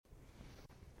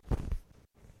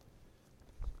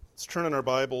Let's turn in our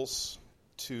Bibles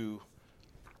to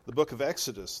the book of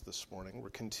Exodus this morning. We're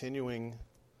continuing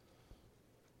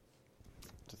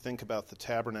to think about the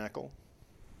tabernacle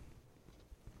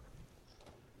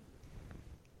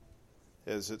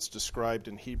as it's described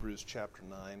in Hebrews chapter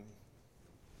 9.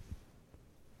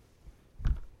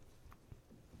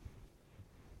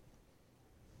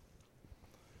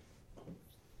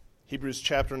 Hebrews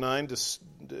chapter 9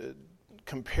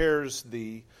 compares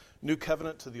the New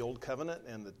Covenant to the Old Covenant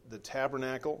and the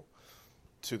tabernacle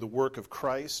to the work of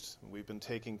Christ. We've been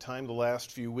taking time the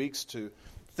last few weeks to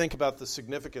think about the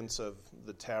significance of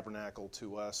the tabernacle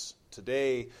to us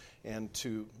today and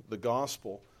to the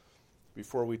gospel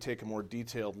before we take a more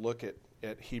detailed look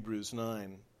at Hebrews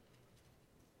 9.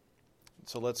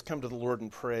 So let's come to the Lord in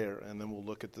prayer, and then we'll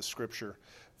look at the Scripture.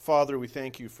 Father, we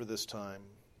thank you for this time.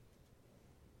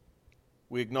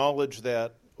 We acknowledge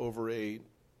that over a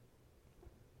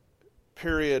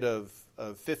period of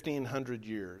 1,500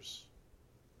 years,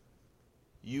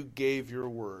 you gave your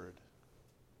word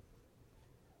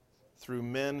through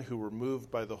men who were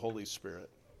moved by the Holy Spirit.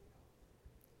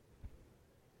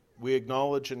 We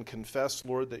acknowledge and confess,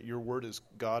 Lord, that your word is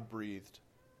God-breathed,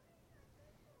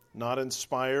 not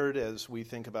inspired as we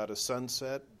think about a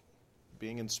sunset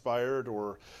being inspired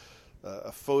or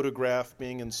a photograph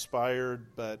being inspired,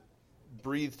 but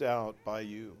breathed out by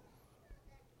you,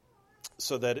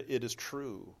 so that it is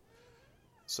true,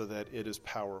 so that it is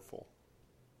powerful.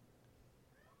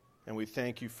 And we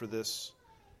thank you for this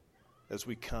as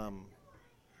we come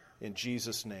in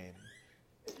Jesus' name.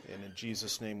 And in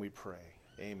Jesus' name we pray.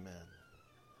 Amen.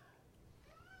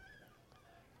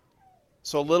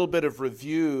 So a little bit of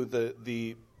review.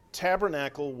 The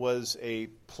tabernacle was a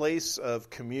place of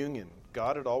communion.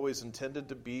 God had always intended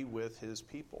to be with his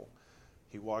people.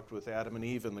 He walked with Adam and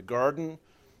Eve in the garden.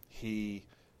 He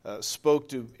spoke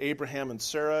to Abraham and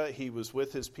Sarah. He was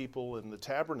with his people in the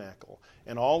tabernacle.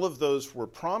 And all of those were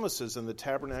promises, in the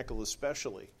tabernacle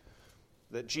especially,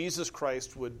 that Jesus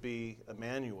Christ would be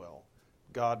Emmanuel,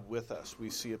 God with us.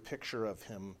 We see a picture of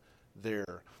him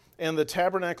there. And the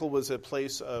tabernacle was a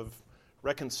place of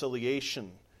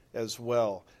reconciliation as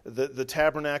well. The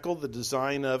tabernacle, the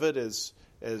design of it,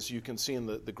 as you can see in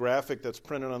the graphic that's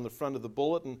printed on the front of the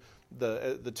bulletin,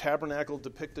 the tabernacle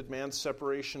depicted man's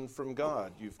separation from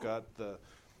God. You've got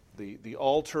the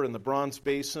altar and the bronze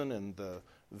basin and the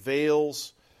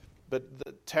veils, but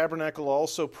the tabernacle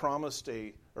also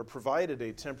provided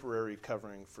a temporary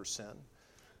covering for sin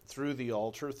through the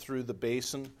altar, through the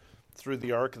basin, through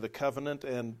the Ark of the Covenant,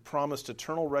 and promised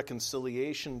eternal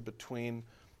reconciliation between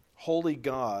holy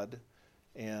God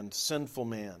and sinful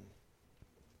man.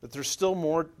 But there's still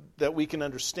more that we can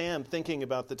understand thinking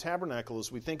about the tabernacle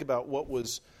as we think about what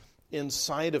was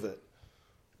inside of it.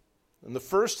 And the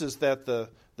first is that the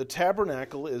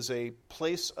tabernacle is a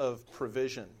place of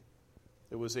provision.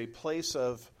 It was a place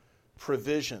of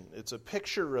provision. It's a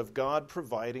picture of God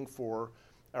providing for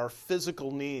our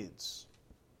physical needs.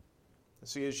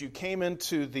 See, as you came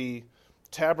into the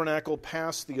tabernacle,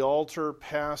 past the altar,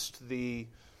 past the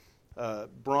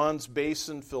bronze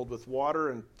basin filled with water,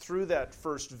 and through that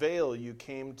first veil you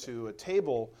came to a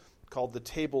table called the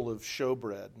table of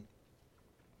showbread.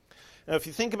 Now, if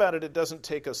you think about it, it doesn't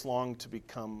take us long to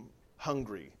become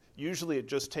hungry. Usually it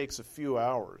just takes a few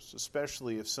hours,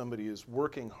 especially if somebody is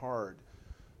working hard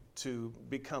to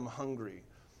become hungry.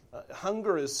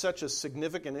 Hunger is such a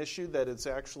significant issue that it's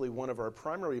actually one of our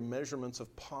primary measurements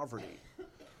of poverty.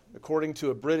 According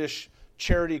to a British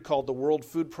charity called the World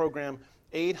Food Program,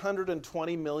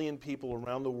 820 million people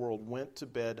around the world went to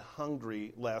bed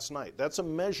hungry last night. That's a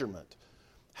measurement.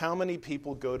 How many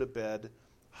people go to bed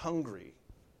hungry?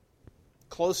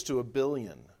 Close to 1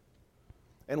 billion.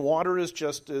 And water is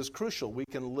just as crucial. We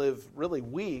can live really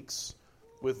weeks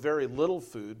with very little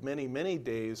food, many, many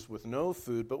days with no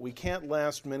food, but we can't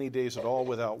last many days at all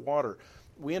without water.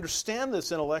 We understand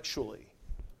this intellectually,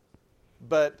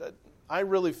 but I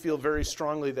really feel very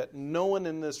strongly that no one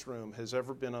in this room has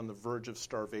ever been on the verge of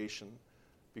starvation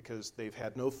because they've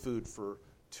had no food for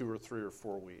 2 or 3 or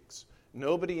 4 weeks.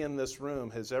 Nobody in this room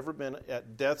has ever been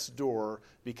at death's door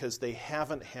because they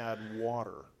haven't had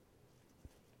water.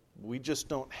 We just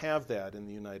don't have that in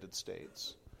the United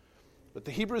States. But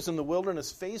the Hebrews in the wilderness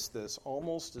faced this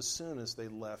almost as soon as they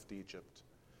left Egypt.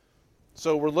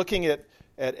 So we're looking at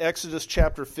Exodus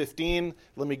chapter 15.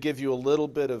 Let me give you a little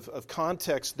bit of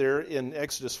context there. In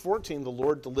Exodus 14, the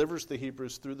Lord delivers the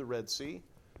Hebrews through the Red Sea.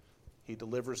 He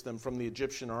delivers them from the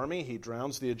Egyptian army. He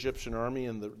drowns the Egyptian army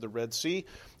in the Red Sea.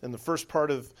 In the first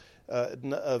part of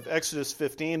Exodus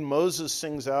 15, Moses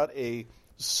sings out a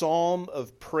psalm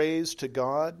of praise to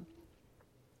God.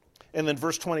 And then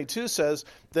verse 22 says,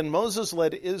 Then Moses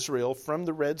led Israel from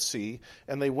the Red Sea,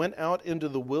 and they went out into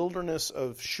the wilderness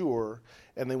of Shur,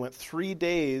 and they went 3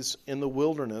 days in the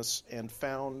wilderness and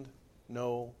found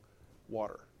no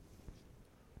water.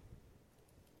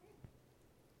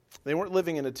 They weren't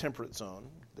living in a temperate zone.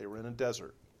 They were in a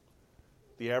desert.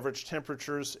 The average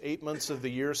temperatures 8 months of the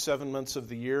year, 7 months of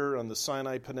the year on the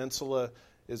Sinai Peninsula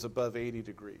is above 80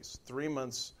 degrees. 3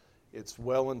 months, it's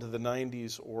well into the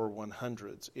 90s or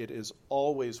 100s. It is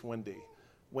always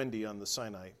windy on the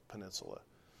Sinai Peninsula.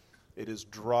 It is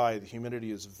dry. The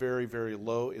humidity is very, very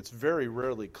low. It's very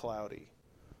rarely cloudy.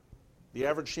 The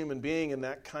average human being in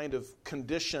that kind of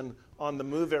condition on the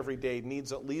move every day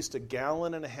needs at least 1.5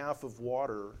 gallons of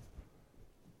water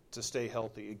to stay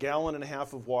healthy. 1.5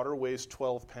 gallons of water weighs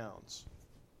 12 pounds.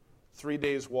 3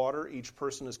 days water, each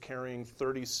person is carrying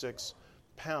 36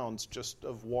 pounds just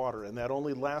of water, and that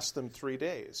only lasts them 3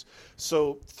 days.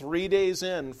 So 3 days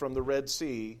in from the Red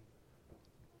Sea,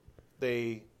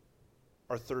 they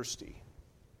are thirsty.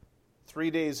 3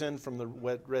 days in from the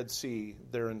Red Sea,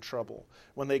 they're in trouble.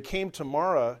 When they came to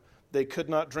Marah, they could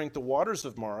not drink the waters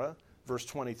of Marah. Verse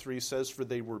 23 says, for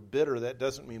they were bitter. That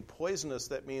doesn't mean poisonous.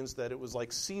 That means that it was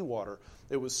like seawater.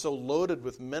 It was so loaded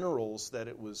with minerals that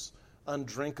it was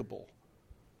undrinkable.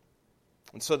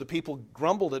 And so the people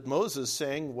grumbled at Moses,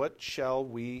 saying, what shall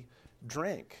we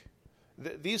drink?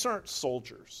 These aren't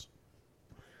soldiers.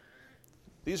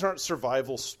 These aren't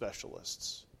survival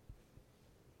specialists.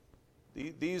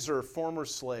 These are former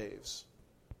slaves.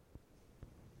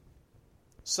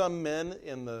 Some men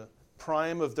in the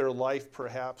prime of their life,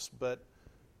 perhaps, but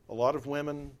a lot of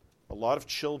women, a lot of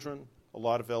children, a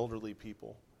lot of elderly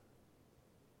people.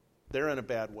 They're in a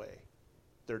bad way.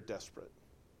 They're desperate.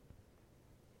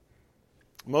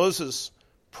 Moses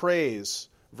prays.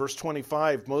 Verse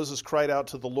 25, Moses cried out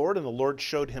to the Lord, and the Lord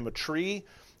showed him a tree,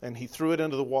 and he threw it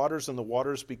into the waters, and the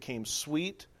waters became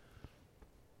sweet.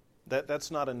 That's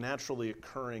not a naturally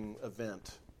occurring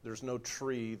event. There's no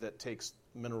tree that takes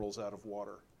minerals out of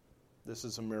water. This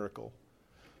is a miracle.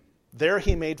 There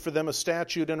he made for them a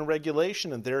statute and a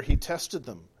regulation, and there he tested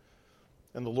them.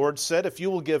 And the Lord said, if you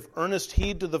will give earnest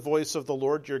heed to the voice of the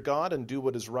Lord your God and do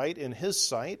what is right in his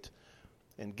sight,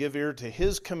 and give ear to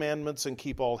his commandments and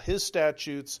keep all his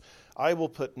statutes, I will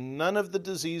put none of the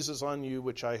diseases on you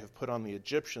which I have put on the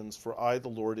Egyptians, for I, the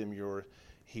Lord, am your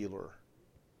healer.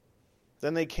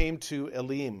 Then they came to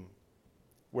Elim,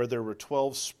 where there were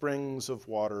 12 springs of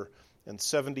water and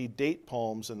 70 date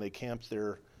palms, and they camped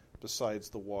there besides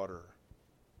the water.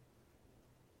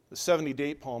 The 70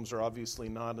 date palms are obviously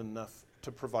not enough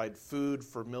to provide food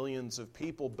for millions of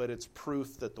people, but it's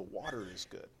proof that the water is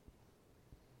good.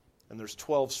 And there's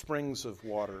 12 springs of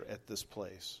water at this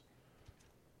place.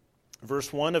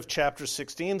 Verse 1 of chapter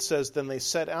 16 says, Then they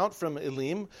set out from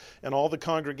Elim, and all the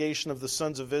congregation of the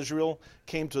sons of Israel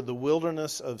came to the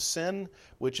wilderness of Sin,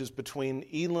 which is between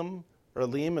Elim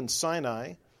and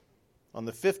Sinai, on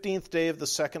the 15th day of the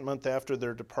second month after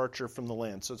their departure from the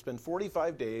land. So it's been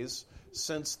 45 days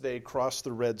since they crossed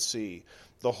the Red Sea.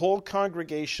 The whole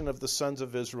congregation of the sons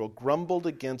of Israel grumbled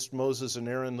against Moses and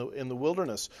Aaron in the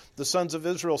wilderness. The sons of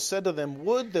Israel said to them,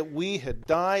 Would that we had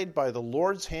died by the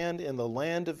Lord's hand in the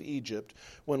land of Egypt,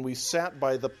 when we sat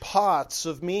by the pots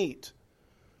of meat,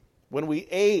 when we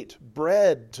ate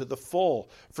bread to the full.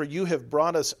 For you have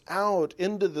brought us out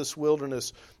into this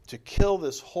wilderness to kill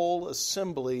this whole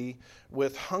assembly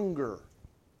with hunger.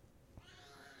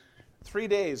 3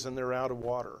 days and they're out of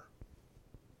water.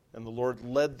 And the Lord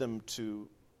led them to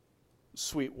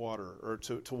sweet water, or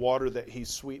to water that he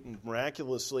sweetened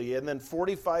miraculously. And then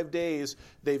 45 days,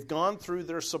 they've gone through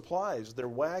their supplies. Their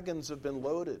wagons have been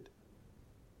loaded.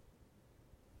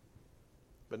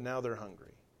 But now they're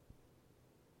hungry.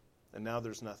 And now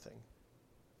there's nothing.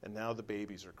 And now the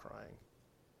babies are crying.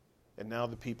 And now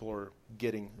the people are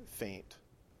getting faint.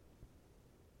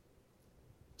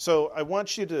 So I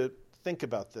want you to think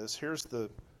about this. Here's the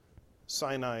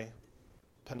Sinai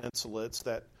Peninsula. It's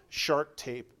that shark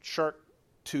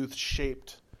tooth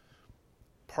shaped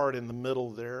part in the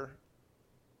middle there.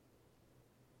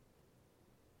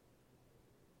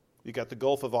 You got the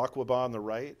Gulf of Aqaba on the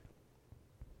right.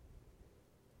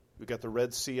 We got the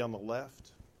Red Sea on the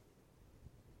left.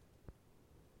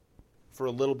 For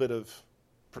a little bit of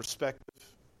perspective,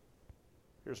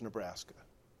 here's Nebraska.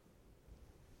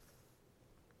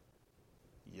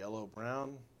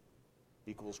 Yellow-brown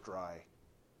equals dry.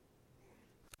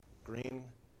 Green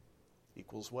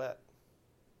equals wet.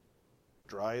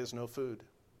 Dry is no food.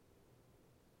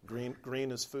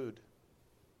 Green is food.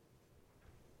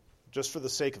 Just for the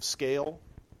sake of scale,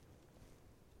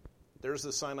 there's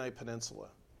the Sinai Peninsula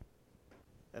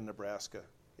and Nebraska.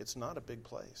 It's not a big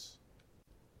place.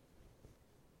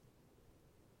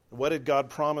 What did God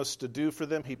promise to do for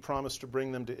them? He promised to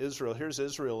bring them to Israel. Here's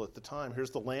Israel at the time.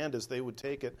 Here's the land as they would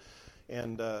take it,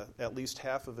 and at least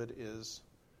half of it is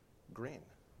green.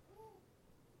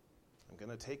 I'm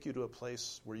going to take you to a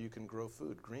place where you can grow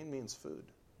food. Green means food.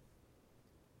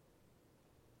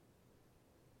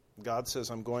 God says,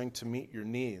 I'm going to meet your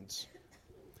needs.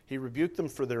 He rebuked them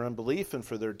for their unbelief and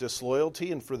for their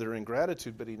disloyalty and for their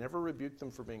ingratitude, but he never rebuked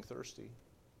them for being thirsty.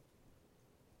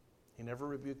 He never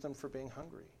rebuked them for being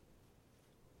hungry.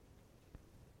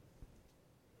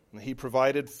 And he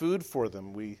provided food for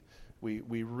them. We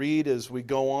read as we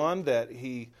go on that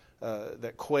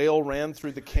that quail ran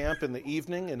through the camp in the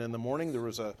evening, and in the morning there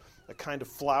was a kind of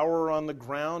flour on the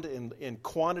ground in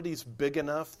quantities big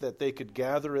enough that they could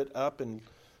gather it up and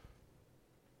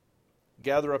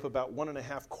gather up about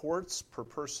 1.5 quarts per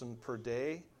person per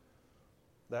day.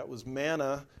 That was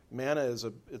manna. Manna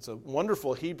it's a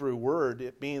wonderful Hebrew word.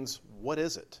 It means, what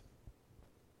is it?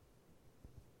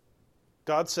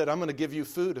 God said, I'm going to give you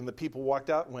food. And the people walked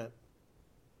out and went,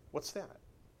 what's that?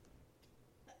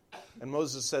 And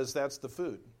Moses says, that's the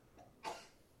food.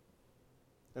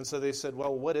 And so they said,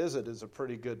 well, what is it is a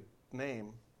pretty good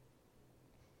name.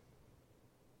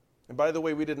 And by the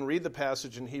way, we didn't read the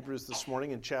passage in Hebrews this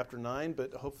morning in chapter 9,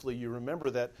 but hopefully you remember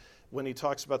that when he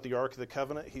talks about the Ark of the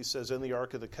Covenant, he says in the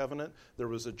Ark of the Covenant, there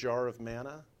was a jar of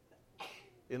manna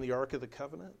in the Ark of the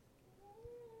Covenant.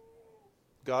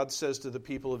 God says to the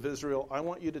people of Israel, I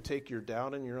want you to take your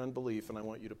doubt and your unbelief, and I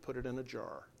want you to put it in a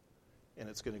jar, and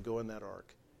it's going to go in that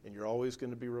ark. And you're always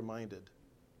going to be reminded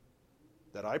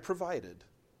that I provided,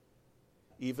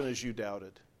 even as you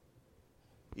doubted,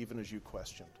 even as you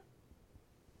questioned.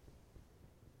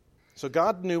 So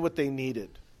God knew what they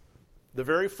needed. The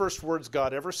very first words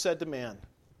God ever said to man,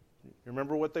 you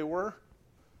remember what they were?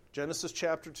 Genesis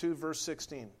chapter 2, verse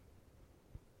 16.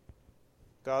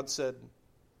 God said,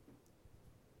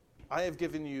 I have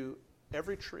given you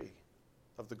every tree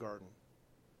of the garden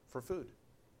for food.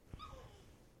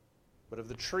 But of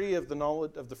the tree of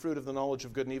the fruit of the knowledge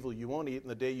of good and evil you won't eat,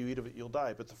 and the day you eat of it you'll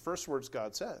die. But the first words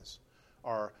God says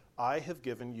are, I have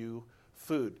given you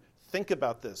food. Think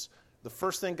about this. The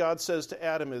first thing God says to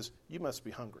Adam is, you must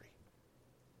be hungry.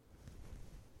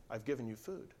 I've given you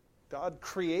food. God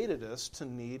created us to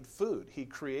need food. He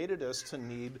created us to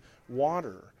need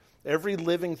water. Every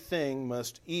living thing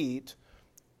must eat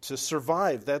to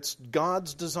survive. That's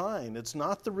God's design. It's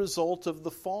not the result of the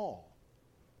fall.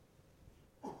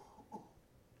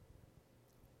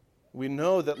 We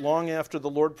know that long after the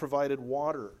Lord provided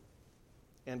water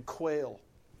and quail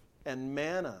and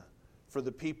manna for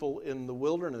the people in the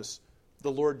wilderness,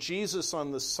 the Lord Jesus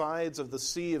on the sides of the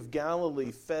Sea of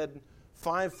Galilee fed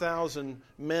 5,000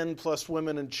 men plus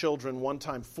women and children one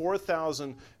time,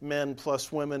 4,000 men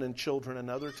plus women and children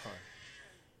another time.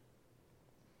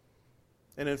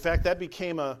 And in fact, that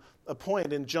became a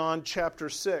point in John chapter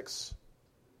 6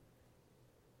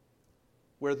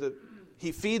 where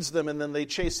he feeds them and then they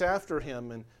chase after him.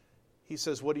 And he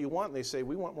says, what do you want? And they say,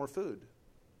 we want more food.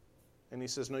 And he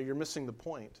says, no, you're missing the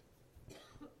point.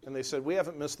 And they said, we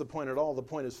haven't missed the point at all. The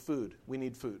point is food. We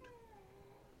need food.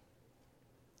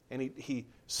 And he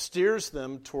steers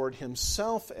them toward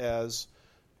himself as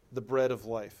the bread of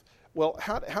life. Well,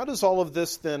 how does all of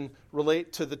this then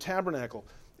relate to the tabernacle?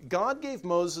 God gave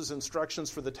Moses instructions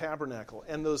for the tabernacle,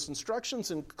 and those instructions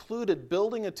included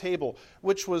building a table,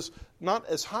 which was not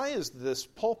as high as this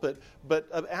pulpit, but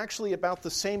actually about the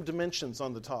same dimensions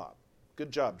on the top.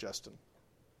 Good job, Justin.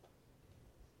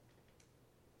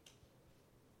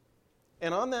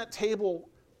 And on that table,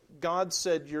 God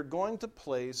said, you're going to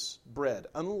place bread,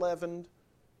 unleavened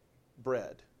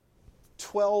bread,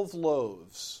 12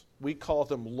 loaves. We call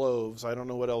them loaves. I don't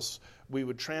know what else we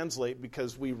would translate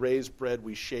because we raise bread,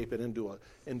 we shape it into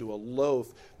a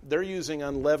loaf. They're using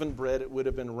unleavened bread. It would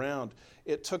have been round.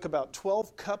 It took about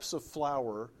 12 cups of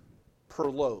flour per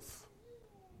loaf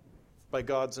by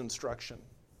God's instruction.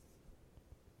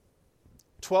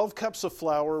 12 cups of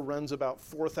flour runs about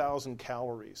 4,000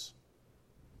 calories.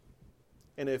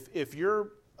 And if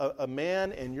you're a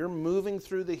man and you're moving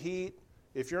through the heat,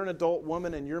 if you're an adult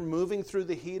woman and you're moving through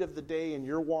the heat of the day and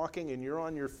you're walking and you're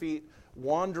on your feet,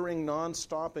 wandering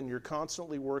nonstop and you're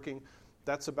constantly working,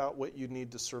 that's about what you need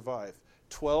to survive.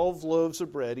 12 loaves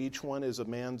of bread, each one is a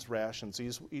man's rations.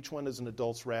 Each one is an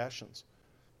adult's rations.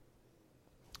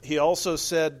 He also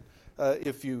said,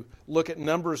 if you look at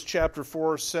Numbers chapter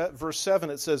 4, verse 7,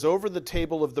 it says, over the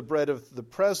table of the bread of the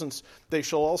presence, they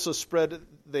shall also spread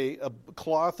a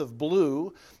cloth of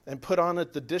blue and put on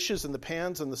it the dishes and the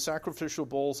pans and the sacrificial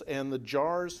bowls and the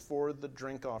jars for the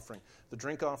drink offering. The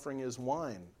drink offering is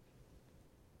wine.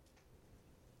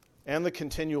 and the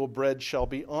continual bread shall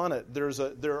be on it.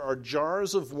 There are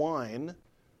jars of wine,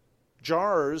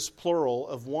 jars, plural,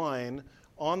 of wine,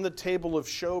 on the table of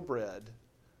showbread,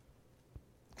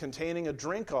 containing a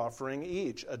drink offering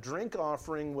each. A drink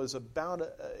offering was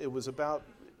about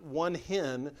one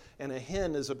hin, and a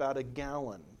hin is about a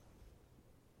gallon.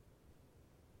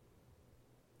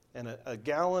 And a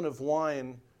gallon of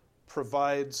wine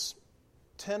provides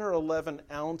 10 or 11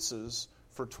 ounces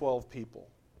for 12 people.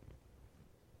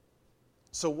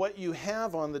 So what you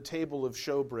have on the table of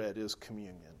showbread is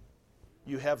communion.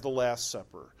 You have the Last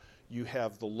Supper. You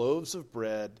have the loaves of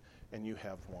bread, and you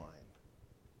have wine.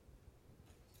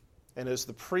 And as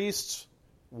the priests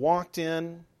walked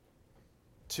in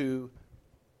to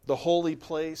the holy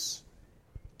place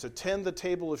to tend the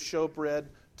table of showbread,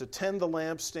 to tend the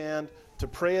lampstand, to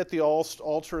pray at the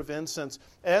altar of incense,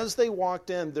 as they walked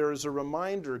in, there is a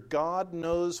reminder, God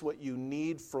knows what you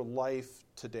need for life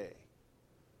today.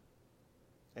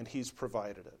 And He's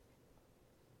provided it.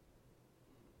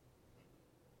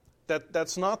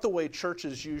 That's not the way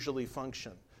churches usually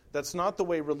function. That's not the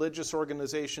way religious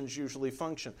organizations usually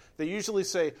function. They usually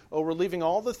say, we're leaving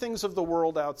all the things of the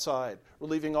world outside. We're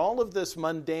leaving all of this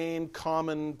mundane,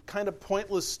 common, kind of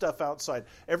pointless stuff outside.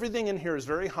 Everything in here is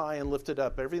very high and lifted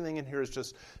up. Everything in here is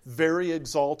just very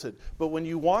exalted. But when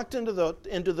you walked into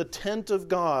the tent of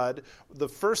God, the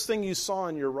first thing you saw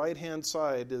on your right-hand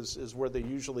side is where they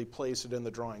usually place it in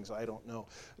the drawings. I don't know.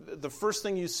 The first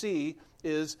thing you see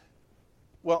is,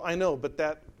 well, I know, but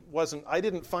I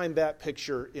didn't find that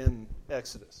picture in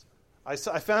Exodus. I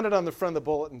found it on the front of the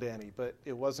bulletin, Danny, but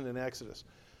it wasn't in Exodus.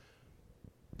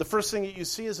 The first thing that you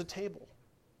see is a table.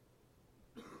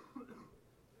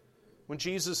 When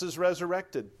Jesus is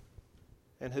resurrected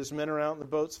and his men are out in the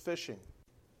boats fishing,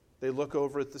 they look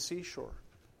over at the seashore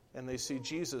and they see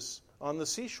Jesus on the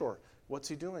seashore. What's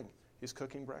he doing? He's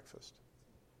cooking breakfast.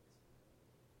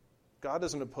 God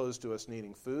isn't opposed to us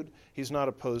needing food. He's not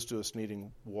opposed to us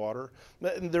needing water.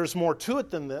 There's more to it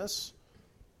than this.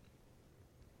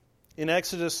 In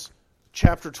Exodus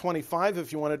chapter 25,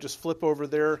 if you want to just flip over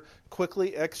there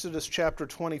quickly, Exodus chapter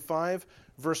 25,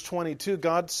 verse 22,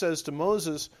 God says to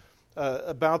Moses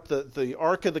about the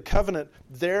Ark of the Covenant,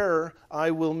 "There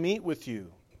I will meet with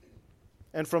you.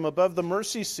 And from above the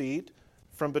mercy seat,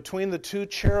 from between the two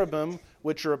cherubim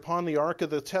which are upon the ark of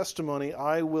the testimony,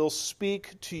 I will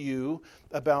speak to you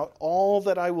about all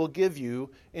that I will give you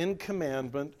in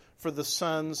commandment for the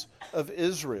sons of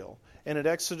Israel." And in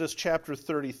Exodus chapter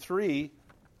 33,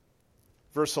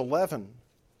 verse 11,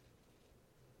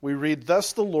 we read,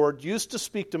 "Thus the Lord used to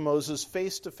speak to Moses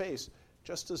face to face,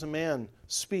 just as a man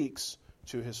speaks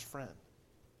to his friend."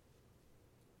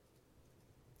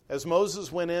 As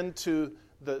Moses went into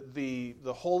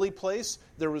the holy place,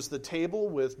 there was the table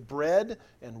with bread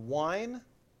and wine.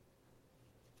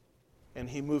 And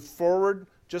he moved forward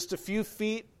just a few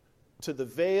feet to the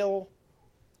veil,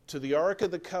 to the Ark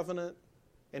of the Covenant,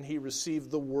 and he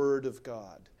received the Word of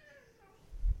God.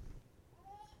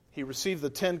 He received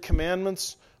the Ten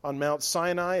Commandments on Mount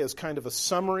Sinai as kind of a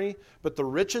summary, but the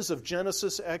riches of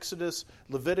Genesis, Exodus,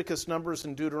 Leviticus, Numbers,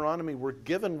 and Deuteronomy were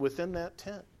given within that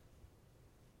tent.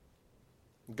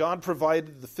 God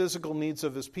provided the physical needs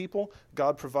of his people.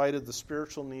 God provided the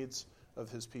spiritual needs of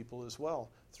his people as well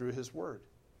through his word.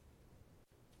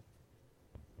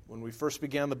 When we first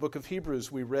began the book of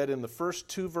Hebrews, we read in the first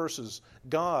 2 verses,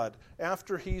 God,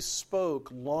 after he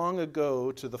spoke long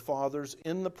ago to the fathers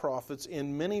in the prophets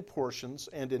in many portions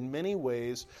and in many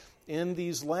ways, in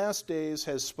these last days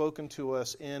has spoken to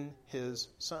us in his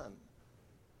Son,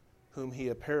 whom he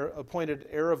appointed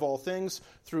heir of all things,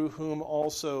 through whom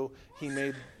also he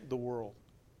made the world.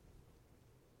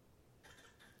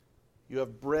 You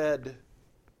have bread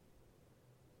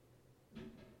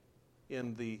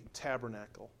in the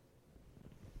tabernacle.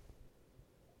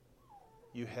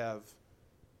 You have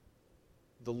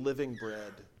the living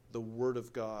bread, the Word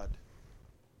of God,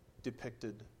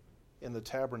 depicted in the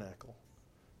tabernacle.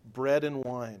 Bread and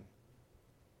wine,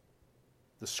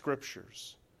 the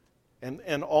Scriptures.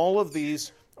 And all of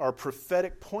these are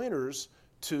prophetic pointers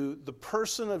to the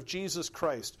person of Jesus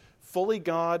Christ, fully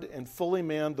God and fully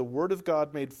man, the Word of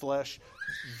God made flesh,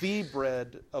 the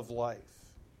bread of life.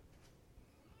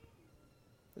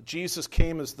 Jesus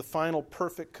came as the final,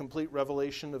 perfect, complete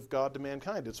revelation of God to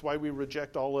mankind. It's why we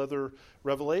reject all other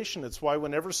revelation. It's why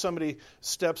whenever somebody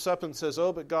steps up and says,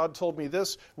 but God told me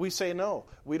this, we say no.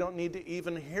 We don't need to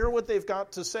even hear what they've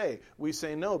got to say. We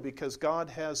say no because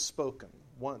God has spoken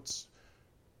once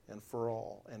and for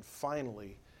all, and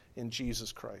finally in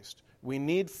Jesus Christ. We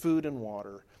need food and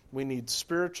water. We need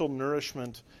spiritual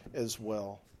nourishment as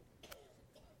well.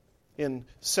 In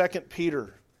 2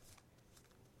 Peter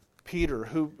Peter,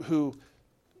 who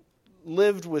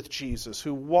lived with Jesus,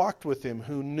 who walked with him,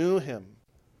 who knew him,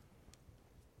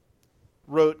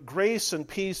 wrote, "Grace and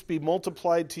peace be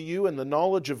multiplied to you in the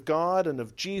knowledge of God and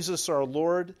of Jesus our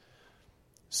Lord,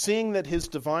 seeing that his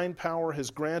divine power has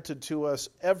granted to us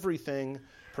everything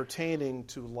pertaining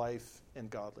to life and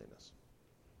godliness."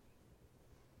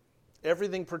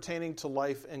 Everything pertaining to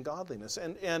life and godliness.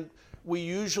 And we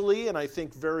usually, and I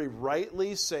think very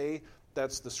rightly, say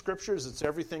that's the Scriptures. It's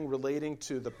everything relating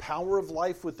to the power of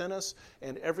life within us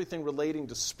and everything relating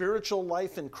to spiritual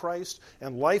life in Christ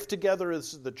and life together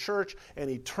as the church and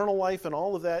eternal life and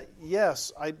all of that.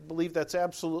 Yes, I believe that's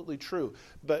absolutely true.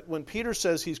 But when Peter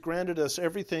says he's granted us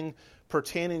everything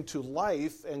pertaining to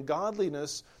life and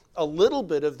godliness, a little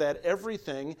bit of that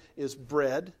everything is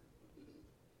bread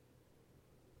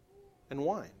and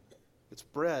wine. It's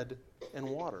bread and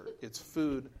water. It's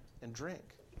food and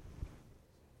drink.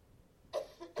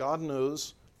 God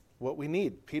knows what we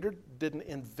need. Peter didn't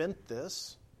invent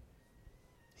this.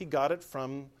 He got it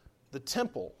from the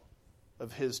temple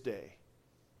of his day.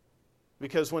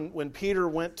 Because when Peter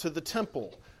went to the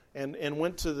temple and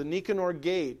went to the Nicanor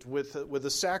gate with a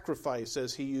sacrifice,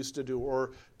 as he used to do,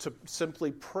 or to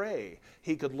simply pray,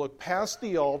 he could look past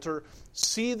the altar,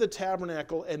 see the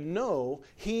tabernacle, and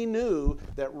he knew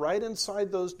that right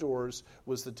inside those doors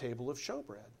was the table of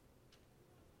showbread.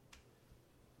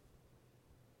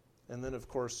 And then, of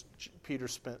course, Peter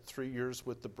spent 3 years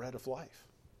with the bread of life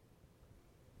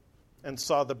and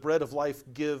saw the bread of life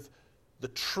give the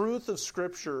truth of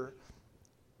Scripture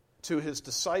to his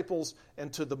disciples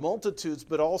and to the multitudes,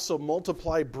 but also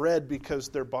multiply bread because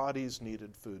their bodies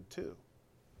needed food too.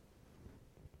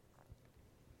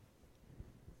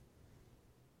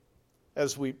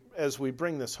 As we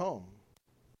bring this home,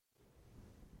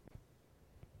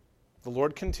 the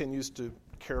Lord continues to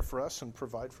care for us and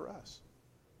provide for us.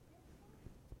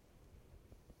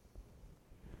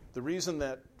 The reason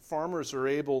that farmers are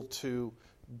able to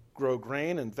grow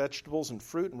grain and vegetables and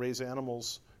fruit and raise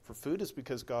animals for food is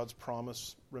because God's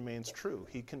promise remains true.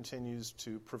 He continues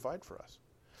to provide for us.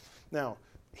 Now,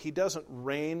 He doesn't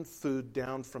rain food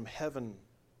down from heaven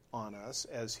on us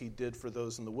as He did for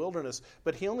those in the wilderness,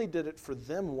 but He only did it for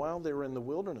them while they were in the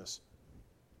wilderness.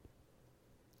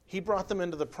 He brought them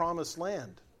into the promised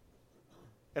land.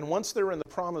 And once they were in the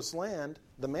promised land,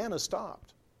 the manna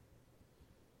stopped.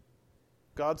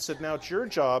 God said, now it's your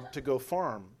job to go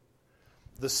farm.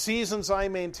 The seasons I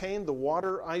maintain, the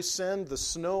water I send, the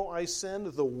snow I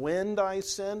send, the wind I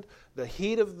send, the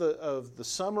heat of the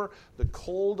summer, the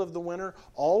cold of the winter,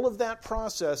 all of that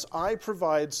process I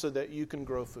provide so that you can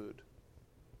grow food.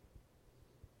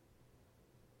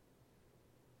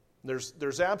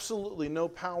 There's absolutely no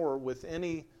power with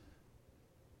any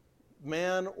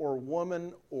man or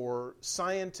woman or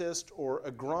scientist or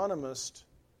agronomist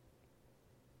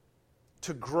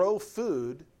to grow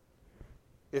food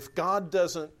if God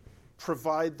doesn't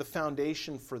provide the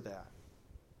foundation for that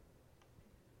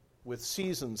with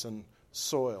seasons and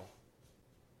soil.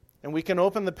 And we can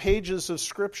open the pages of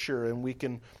Scripture and we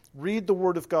can read the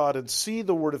Word of God and see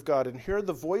the Word of God and hear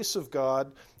the voice of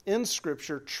God in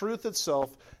Scripture, truth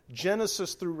itself,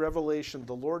 Genesis through Revelation.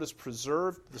 The Lord has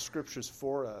preserved the Scriptures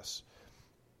for us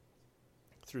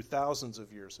through thousands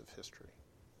of years of history.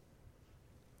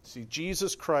 See,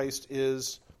 Jesus Christ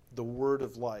is the Word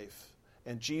of life,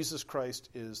 and Jesus Christ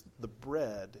is the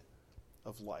bread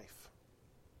of life.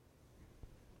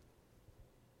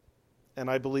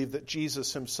 And I believe that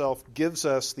Jesus Himself gives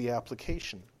us the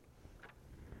application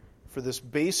for this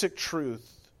basic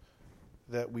truth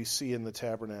that we see in the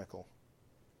tabernacle.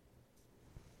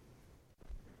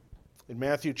 In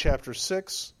Matthew chapter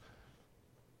 6,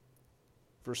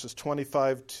 verses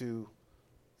 25 to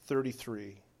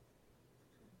 33,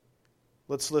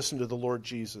 let's listen to the Lord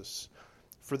Jesus.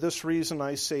 For this reason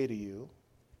I say to you,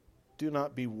 do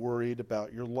not be worried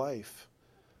about your life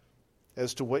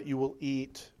as to what you will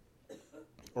eat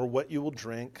or what you will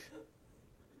drink,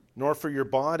 nor for your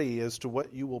body as to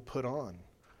what you will put on.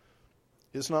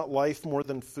 Is not life more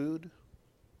than food,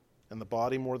 and the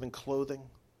body more than clothing?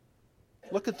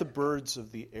 Look at the birds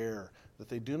of the air, that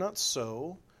they do not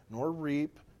sow, nor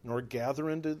reap, nor gather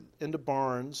into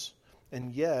barns,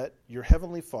 and yet your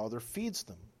heavenly Father feeds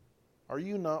them. Are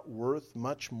you not worth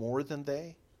much more than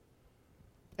they?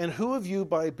 And who of you,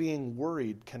 by being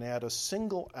worried, can add a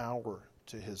single hour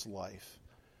to his life?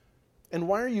 And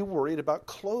why are you worried about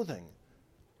clothing?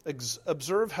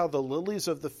 Observe how the lilies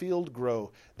of the field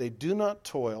grow. They do not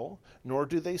toil, nor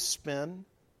do they spin.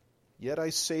 Yet I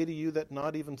say to you that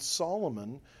not even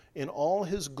Solomon, in all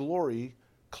his glory,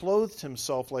 clothed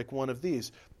himself like one of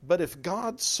these. But if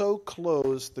God so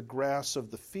clothes the grass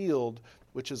of the field,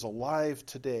 which is alive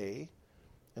today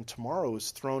and tomorrow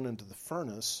is thrown into the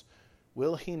furnace,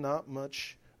 will he not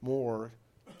much more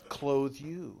clothe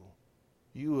you,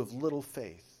 you of little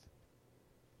faith?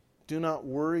 Do not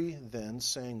worry then,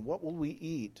 saying, what will we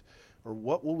eat, or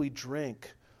what will we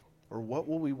drink, or what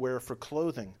will we wear for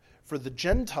clothing? For the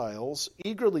Gentiles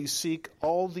eagerly seek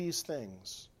all these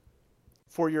things.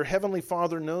 For your heavenly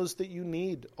Father knows that you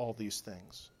need all these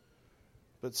things.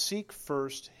 But seek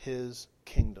first his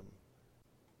kingdom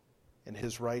and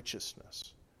his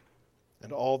righteousness,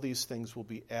 and all these things will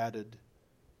be added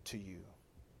to you.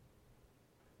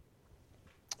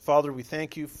 Father, we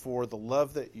thank you for the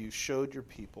love that you showed your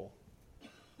people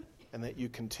and that you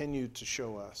continue to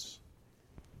show us.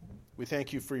 We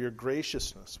thank you for your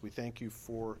graciousness. We thank you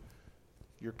for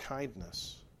your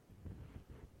kindness.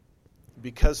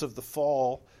 Because of the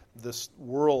fall, this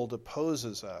world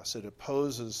opposes us. It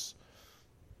opposes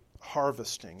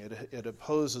harvesting. It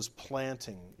opposes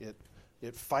planting.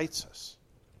 It fights us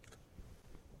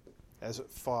as it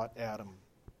fought Adam.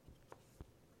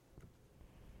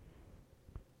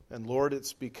 And Lord,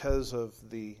 it's because of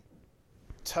the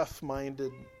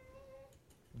tough-minded,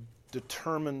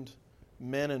 determined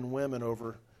men and women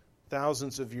over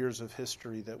thousands of years of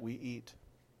history that we eat.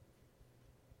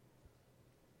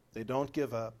 They don't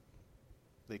give up.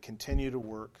 They continue to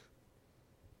work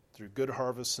through good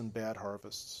harvests and bad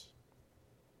harvests.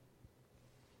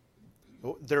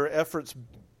 Their efforts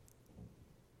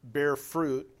bear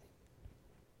fruit,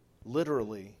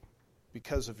 literally,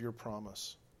 because of your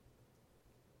promise.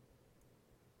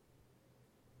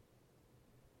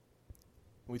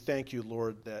 We thank you,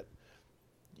 Lord, that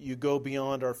you go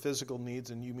beyond our physical needs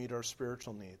and you meet our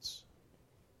spiritual needs.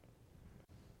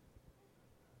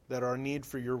 That our need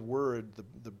for your word,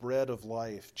 the bread of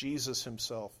life, Jesus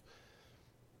himself,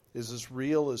 is as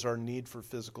real as our need for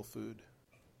physical food.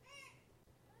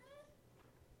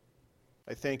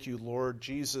 I thank you, Lord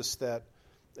Jesus, that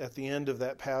at the end of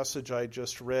that passage I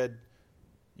just read,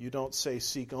 you don't say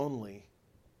seek only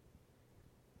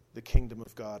the kingdom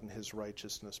of God and his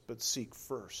righteousness, but seek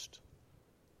first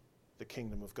the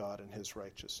kingdom of God and his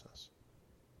righteousness.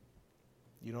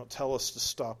 You don't tell us to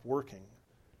stop working.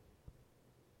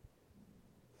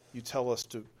 You tell us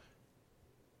to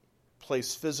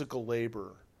place physical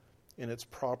labor in its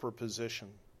proper position,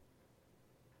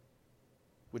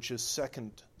 which is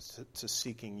second to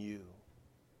seeking you.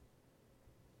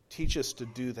 Teach us to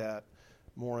do that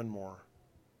more and more.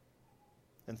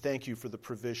 And thank you for the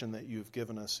provision that you've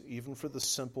given us, even for the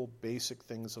simple, basic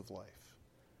things of life.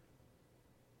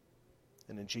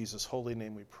 And in Jesus' holy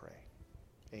name we pray.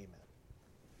 Amen.